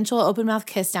slid a sensual open-mouthed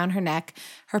kiss down her neck,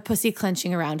 her pussy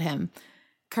clenching around him.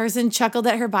 Carson chuckled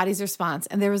at her body's response,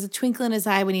 and there was a twinkle in his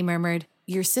eye when he murmured,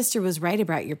 your sister was right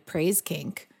about your praise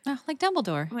kink. Oh, like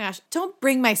Dumbledore. Oh my gosh, don't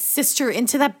bring my sister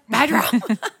into the bedroom.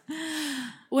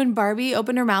 When Barbie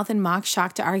opened her mouth in mock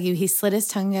shock to argue, he slid his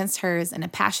tongue against hers in a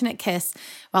passionate kiss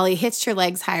while he hitched her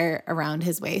legs higher around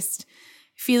his waist.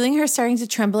 Feeling her starting to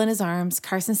tremble in his arms,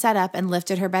 Carson sat up and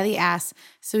lifted her by the ass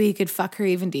so he could fuck her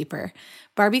even deeper.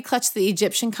 Barbie clutched the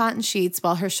Egyptian cotton sheets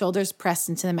while her shoulders pressed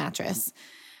into the mattress.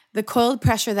 The coiled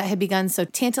pressure that had begun so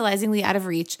tantalizingly out of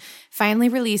reach finally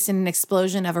released in an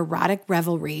explosion of erotic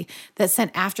revelry that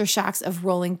sent aftershocks of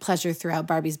rolling pleasure throughout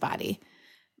Barbie's body.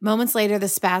 Moments later, the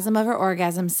spasm of her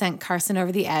orgasm sent Carson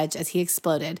over the edge as he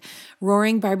exploded,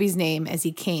 roaring Barbie's name as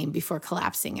he came before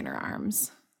collapsing in her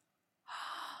arms.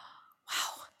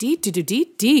 Wow.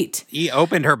 Deet. He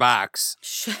opened her box,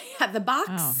 Yeah, the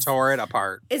box tore it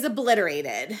apart. is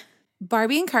obliterated.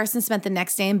 Barbie and Carson spent the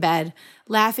next day in bed,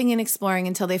 laughing and exploring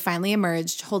until they finally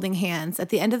emerged, holding hands at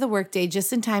the end of the workday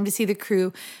just in time to see the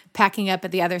crew packing up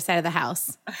at the other side of the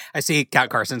house. I see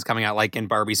Cat Carson's coming out like in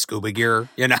Barbie scuba gear,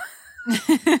 you know?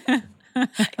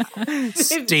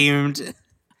 Steamed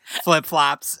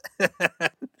flip-flops.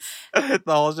 The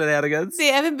whole shenanigans. They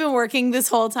haven't been working this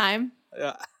whole time.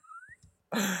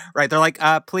 Right, they're like,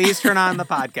 please turn on the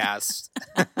podcast.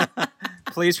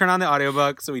 Please turn on the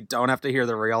audiobook so we don't have to hear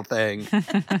the real thing.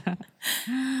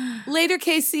 Later,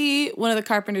 Casey, one of the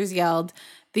carpenters, yelled.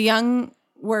 The young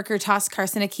worker tossed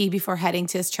Carson a key before heading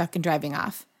to his truck and driving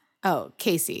off. Oh,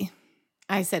 Casey.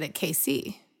 I said it,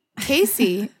 Casey.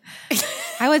 Casey.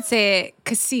 I would say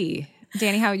Cassie.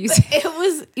 Danny, how would you say it?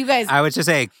 Was, you guys. I would just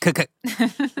say,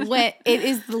 when it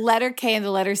is the letter K and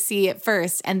the letter C at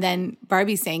first, and then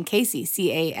Barbie saying Casey,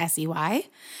 Casey.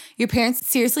 Your parents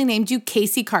seriously named you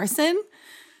Casey Carson?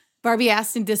 Barbie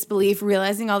asked in disbelief,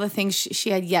 realizing all the things she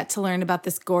had yet to learn about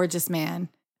this gorgeous man.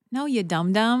 No, you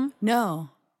dum-dum. No.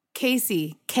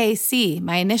 Casey, KC,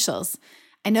 my initials.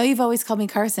 I know you've always called me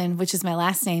Carson, which is my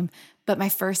last name, but my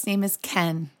first name is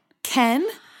Ken. Ken?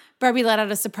 Barbie let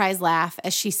out a surprised laugh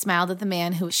as she smiled at the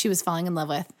man who she was falling in love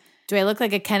with. Do I look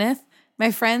like a Kenneth?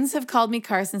 My friends have called me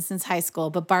Carson since high school,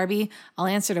 but Barbie, I'll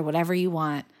answer to whatever you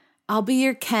want. I'll be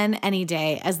your Ken any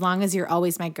day, as long as you're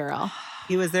always my girl.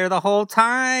 He was there the whole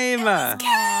time.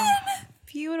 Ken!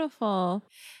 Beautiful.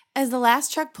 As the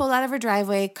last truck pulled out of her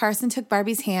driveway, Carson took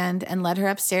Barbie's hand and led her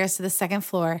upstairs to the second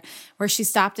floor, where she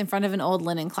stopped in front of an old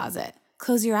linen closet.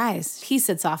 Close your eyes, he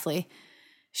said softly.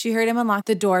 She heard him unlock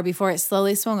the door before it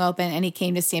slowly swung open, and he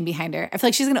came to stand behind her. I feel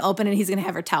like she's going to open and he's going to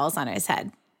have her towels on his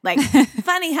head. Like,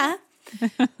 funny, huh?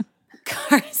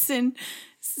 Carson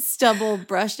stubble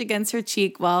brushed against her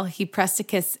cheek while he pressed a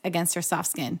kiss against her soft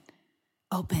skin.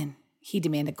 Open, he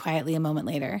demanded quietly a moment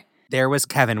later. There was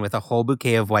Kevin with a whole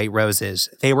bouquet of white roses.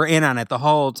 They were in on it the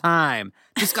whole time.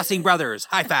 Disgusting brothers.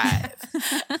 High five.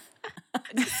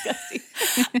 Disgusting.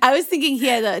 I was thinking he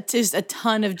had just a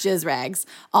ton of jizz rags,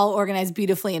 all organized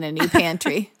beautifully in a new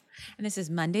pantry. And this is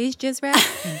Monday's jizz rag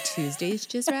and Tuesday's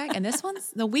jizz rag. And this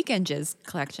one's the weekend jizz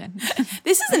collection.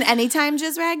 This is an anytime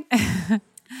jizz rag.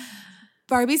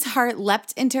 Barbie's heart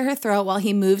leapt into her throat while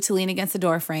he moved to lean against the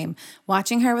doorframe,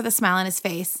 watching her with a smile on his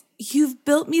face. You've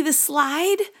built me the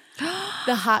slide?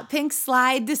 The hot pink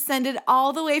slide descended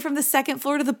all the way from the second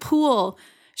floor to the pool.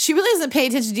 She really doesn't pay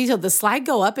attention to detail. The slide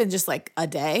go up in just like a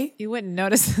day. You wouldn't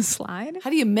notice the slide? How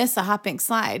do you miss a hot pink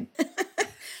slide?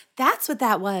 That's what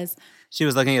that was. She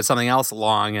was looking at something else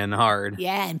long and hard.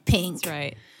 Yeah, and pink. That's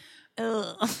right.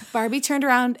 Ugh. Barbie turned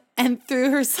around and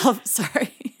threw herself,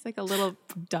 sorry. It's like a little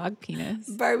dog penis.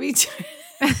 Barbie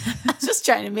I was just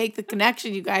trying to make the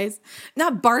connection, you guys.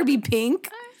 Not Barbie pink.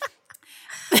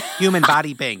 Human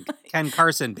body pink. Ken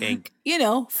Carson pink. You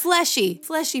know, fleshy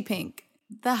pink.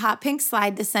 The hot pink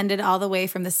slide descended all the way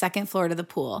from the second floor to the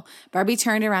pool. Barbie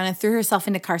turned around and threw herself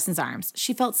into Carson's arms.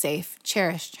 She felt safe,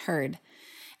 cherished, heard.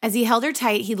 As he held her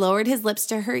tight, he lowered his lips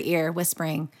to her ear,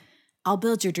 whispering, I'll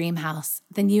build your dream house.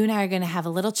 Then you and I are going to have a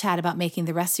little chat about making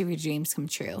the rest of your dreams come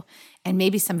true. And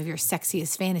maybe some of your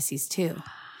sexiest fantasies, too.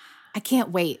 I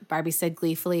can't wait, Barbie said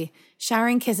gleefully,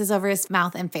 showering kisses over his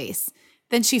mouth and face.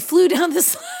 Then she flew down the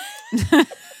slide.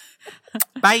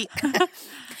 Bye.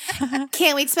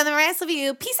 Can't wait to spend the rest of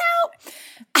you. Peace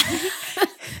out.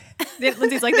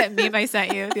 Lindsay's like that meme I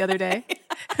sent you the other day.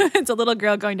 It's a little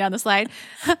girl going down the slide.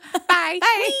 Bye.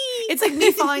 Bye. It's like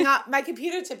me falling off, my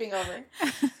computer tipping over.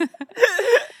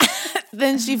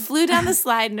 Then she flew down the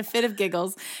slide in a fit of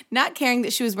giggles, not caring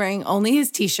that she was wearing only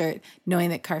his t-shirt, knowing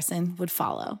that Carson would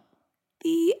follow.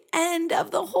 The end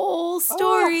of the whole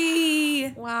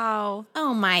story. Wow.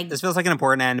 Oh my. This feels like an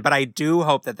important end, but I do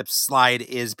hope that the slide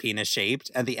is penis shaped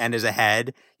and the end is a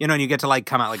head. You know, and you get to like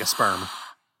come out like a sperm.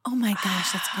 Oh my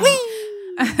gosh, that's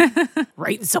great.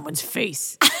 Right in someone's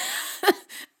face.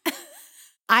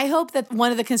 I hope that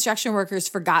one of the construction workers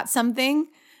forgot something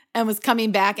and was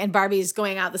coming back and Barbie's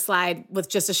going out the slide with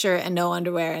just a shirt and no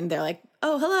underwear. And they're like,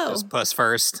 oh, hello. Just puss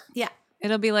first. Yeah.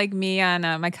 It'll be like me on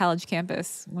my college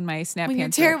campus when my snap When your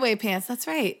pants. tearaway pants, that's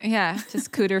right. Yeah,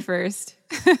 just cooter first.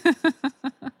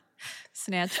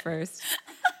 Snatch first.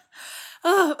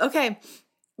 Oh, okay.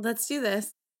 Let's do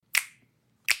this.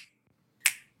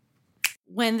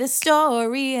 When the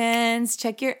story ends,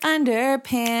 check your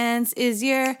underpants. Is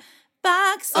your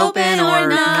box open or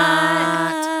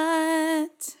not?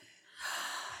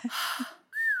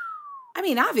 I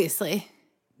mean, obviously.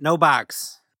 No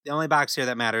box. The only box here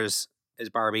that matters is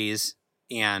Barbie's,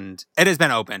 and it has been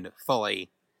opened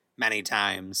fully many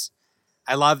times.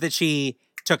 I love that she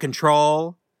took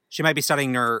control. She might be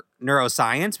studying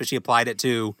neuroscience, but she applied it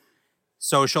to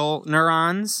social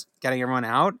neurons, getting everyone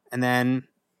out, and then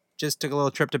just took a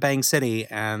little trip to Bang City,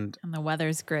 and the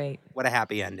weather's great. What a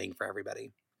happy ending for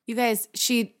everybody. You guys,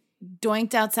 she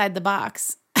doinked outside the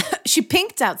box. She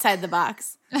pinked outside the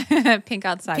box. Pink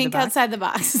outside Pink the box. outside the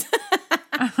box.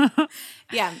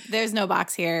 Yeah, there's no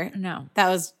box here. No. That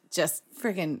was just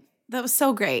freaking, that was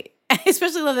so great. I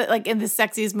especially love that, like, in the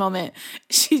sexiest moment,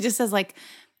 she just says, like,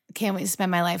 can't wait to spend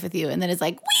my life with you. And then it's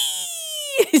like,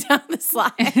 whee, down the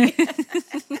slide.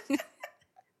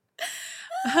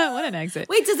 What an exit.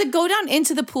 Wait, does it go down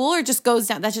into the pool or just goes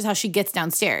down? That's just how she gets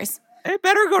downstairs. It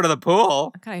better go to the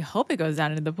pool. God, I hope it goes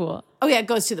down into the pool. Oh, yeah, it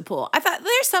goes to the pool. I thought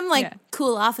there's some, like, Yeah.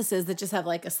 cool offices that just have,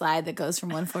 like, a slide that goes from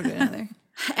one floor to another.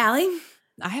 Allie?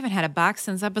 I haven't had a box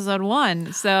since episode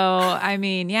 1. So, I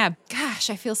mean, yeah,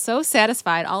 gosh, I feel so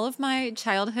satisfied. All of my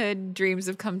childhood dreams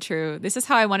have come true. This is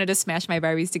how I wanted to smash my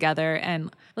Barbies together.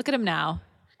 And look at them now.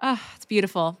 Oh, it's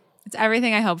beautiful. It's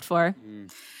everything I hoped for.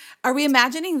 Are we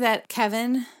imagining that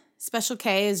Kevin, Special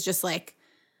K, is just like,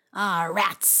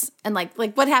 rats? And like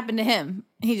what happened to him?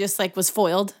 He just like was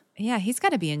foiled. Yeah, he's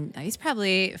got to be he's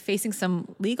probably facing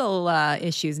some legal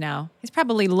issues now. He's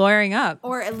probably lawyering up.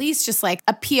 Or at least just like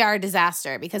a PR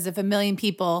disaster, because if 1 million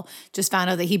people just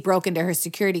found out that he broke into her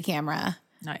security camera.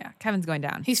 Oh, yeah, Kevin's going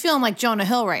down. He's feeling like Jonah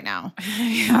Hill right now.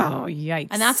 Oh, yikes.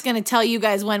 And that's going to tell you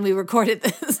guys when we recorded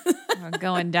this. We're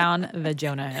going down the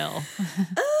Jonah Hill.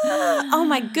 Oh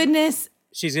my goodness.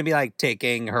 She's going to be like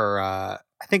taking her, I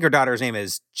think her daughter's name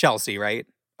is Chelsea, right?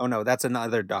 Oh no, that's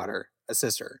another daughter, a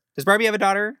sister. Does Barbie have a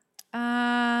daughter?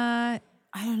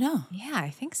 I don't know. Yeah, I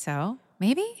think so.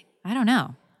 Maybe? I don't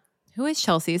know. Who is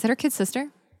Chelsea? Is that her kid sister?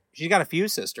 She's got a few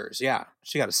sisters, yeah.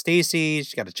 She got a Stacy,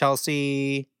 she got a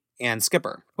Chelsea, and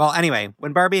Skipper. Well, anyway,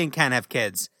 when Barbie and Ken have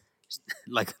kids,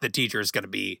 like the teacher is going to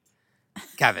be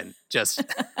Kevin. Just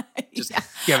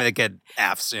giving the kid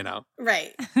Fs, you know?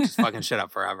 Right. Just fucking shit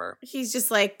up forever. He's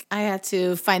just like, I had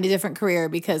to find a different career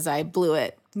because I blew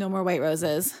it. No more white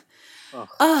roses.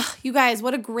 Oh, you guys,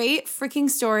 what a great freaking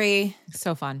story.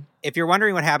 So fun. If you're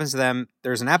wondering what happens to them,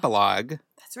 there's an epilogue.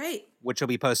 That's right. Which will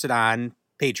be posted on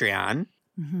Patreon.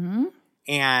 Mm-hmm.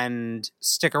 And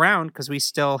stick around because we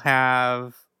still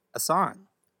have a song.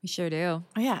 We sure do.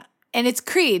 Oh, yeah. And it's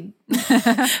Creed.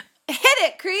 Hit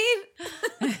it,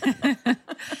 Creed.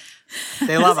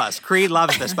 They love us. Creed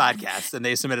loves this podcast, and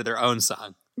they submitted their own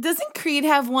song. Doesn't Creed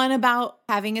have one about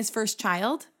having his first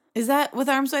child? Is that with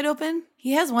Arms Wide Open?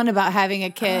 He has one about having a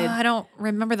kid. I don't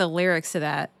remember the lyrics to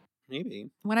that. Maybe.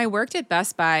 When I worked at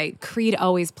Best Buy, Creed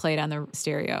always played on the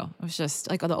stereo. It was just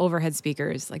like the overhead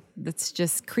speakers. Like that's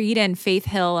just Creed and Faith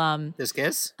Hill. This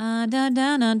Kiss?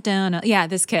 Yeah,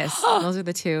 This Kiss. Those are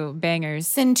the two bangers.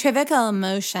 Centrifugal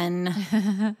motion.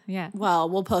 Yeah. Well,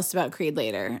 we'll post about Creed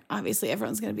later. Obviously,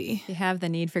 everyone's going to be. You have the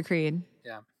need for Creed.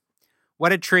 Yeah.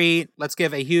 What a treat. Let's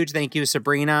give a huge thank you,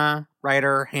 Sabrina,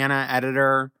 writer, Hannah,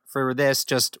 editor, for this.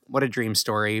 Just what a dream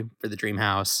story for the Dream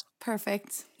House.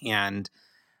 Perfect. And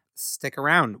stick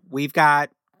around. We've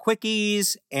got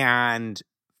quickies and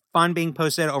fun being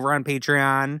posted over on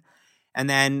Patreon. And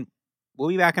then we'll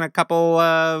be back in a couple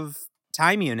of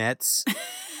time units.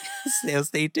 So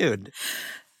stay tuned.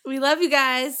 We love you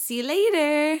guys. See you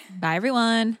later. Bye,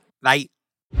 everyone. Bye.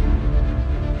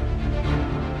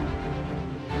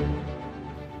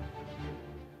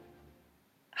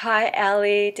 Hi,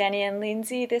 Allie, Danny, and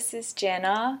Lindsay. This is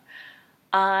Jenna.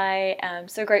 I am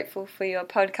so grateful for your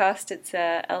podcast. It's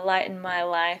a light in my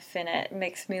life, and it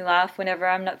makes me laugh whenever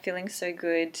I'm not feeling so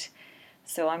good.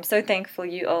 So I'm so thankful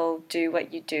you all do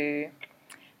what you do.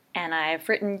 And I've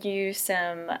written you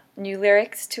some new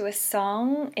lyrics to a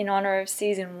song in honor of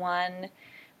season 1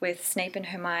 with Snape and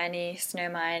Hermione,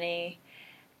 Snowmione,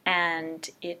 and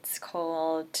it's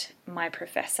called My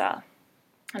Professor.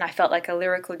 And I felt like a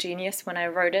lyrical genius when I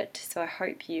wrote it, so I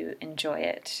hope you enjoy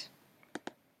it.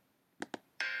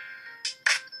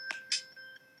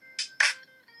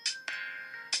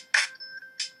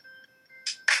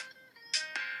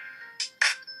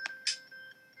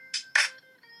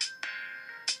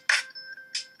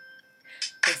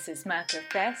 The this is my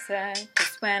professor.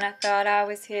 Just when I thought I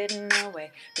was hidden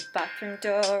away, the bathroom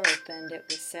door opened, it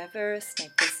was Severus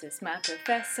Snape. This is my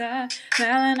professor.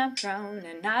 Merlin, I'm thrown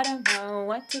and I don't know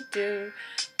what to do,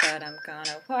 but I'm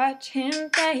gonna watch him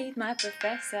bathe my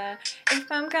professor.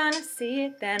 If I'm gonna see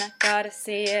it, then I gotta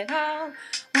see it all.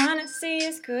 Wanna see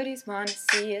his goodies, wanna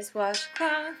see his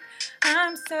washcloth.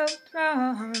 I'm so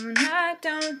thrown, I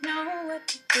don't know what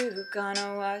to do.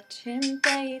 Gonna watch him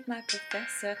bathe my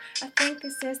professor. I think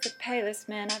this is the palest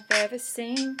man I've ever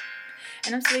seen,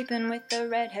 and I'm sleeping with the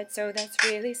redhead, so that's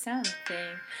really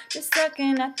something. Just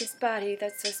looking at this body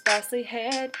that's so sparsely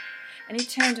haired. And he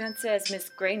turned around and says, Miss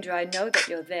Granger, I know that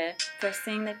you're there. First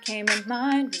thing that came in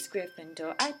mind was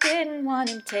Gryffindor. I didn't want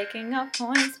him taking our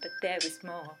points, but there was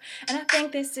more. And I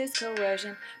think this is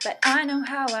coercion, but I know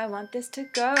how I want this to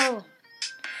go.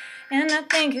 And I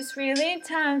think it's really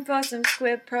time for some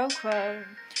quid pro quo.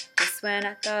 Just when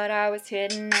I thought I was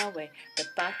hidden away, the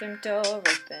bathroom door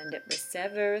opened, it was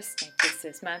Severus Snape. This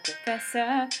is my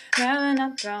professor. Merlin,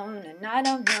 I'm thrown and I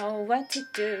don't know what to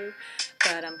do,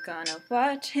 but I'm gonna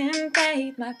watch him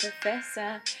bathe my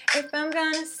professor. If I'm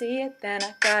gonna see it, then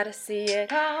I gotta see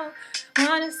it all.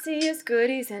 Wanna see his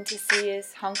goodies and to see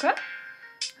his honker.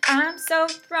 I'm so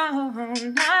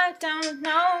thrown, I don't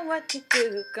know what to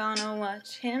do. Gonna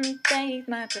watch him bathe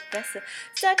my professor.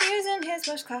 Start using his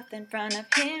washcloth in front of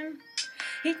him.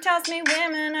 He tells me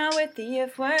women are worthy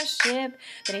of worship.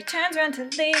 Then he turns around to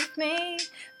leave me,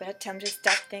 but I tell him just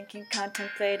stop thinking,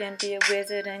 contemplate and be a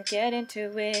wizard and get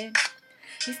into it.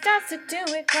 He starts to do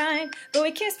it right, but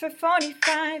we kiss for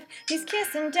 45. He's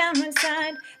kissing down one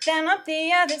side, then up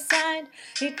the other side.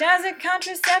 He does a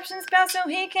contraception spell so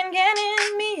he can get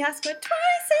in me. Ask her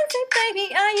twice and say,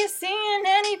 baby, are you seeing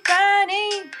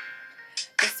anybody?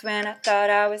 Just when I thought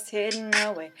I was hidden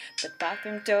away, the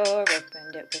bathroom door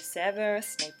opened, it was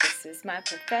Severus Snape. This is my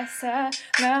professor.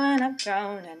 Merlin, I'm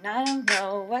thrown and I don't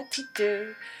know what to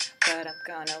do, but I'm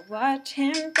gonna watch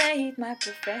him bathe my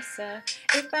professor.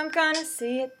 If I'm gonna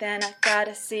see it, then I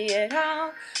gotta see it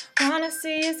all. Wanna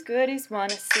see his goodies,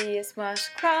 wanna see his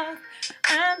washcloth.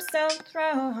 I'm so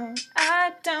thrown,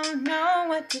 I don't know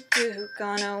what to do.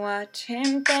 Gonna watch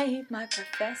him bathe my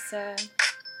professor.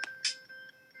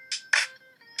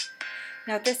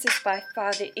 Now this is by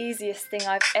far the easiest thing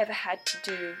I've ever had to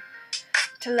do.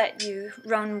 To let you,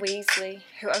 Ron Weasley,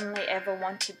 who only ever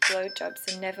wanted blowjobs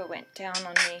and never went down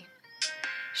on me,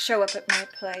 show up at my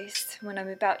place when I'm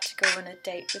about to go on a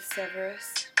date with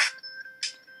Severus.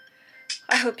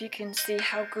 I hope you can see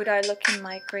how good I look in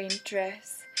my green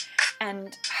dress,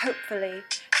 and hopefully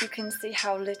you can see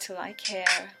how little I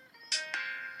care.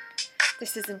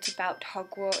 This isn't about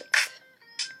Hogwarts.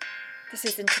 This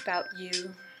isn't about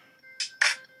you.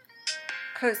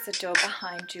 Close the door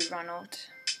behind you, Ronald.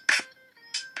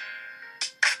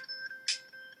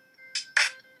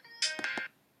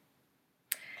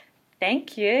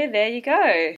 Thank you. There you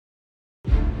go.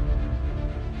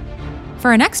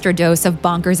 For an extra dose of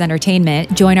bonkers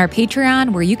entertainment, join our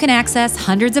Patreon, where you can access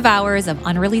hundreds of hours of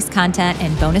unreleased content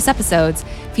and bonus episodes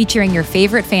featuring your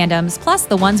favorite fandoms, plus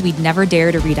the ones we'd never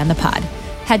dare to read on the pod.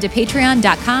 Head to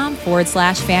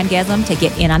patreon.com/fangasm to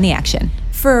get in on the action.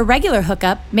 For a regular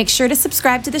hookup, make sure to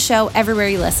subscribe to the show everywhere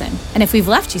you listen. And if we've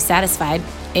left you satisfied,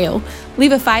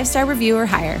 leave a 5-star review or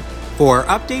higher. For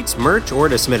updates, merch, or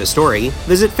to submit a story,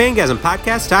 visit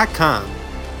fangasmpodcast.com.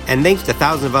 And thanks to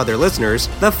thousands of other listeners,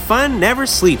 the fun never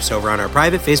sleeps over on our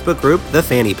private Facebook group, The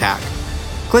Fanny Pack.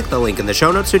 Click the link in the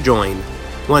show notes to join.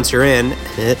 Once you're in,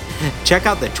 check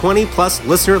out the 20-plus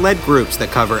listener-led groups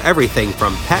that cover everything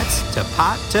from pets to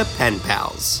pot to pen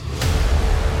pals.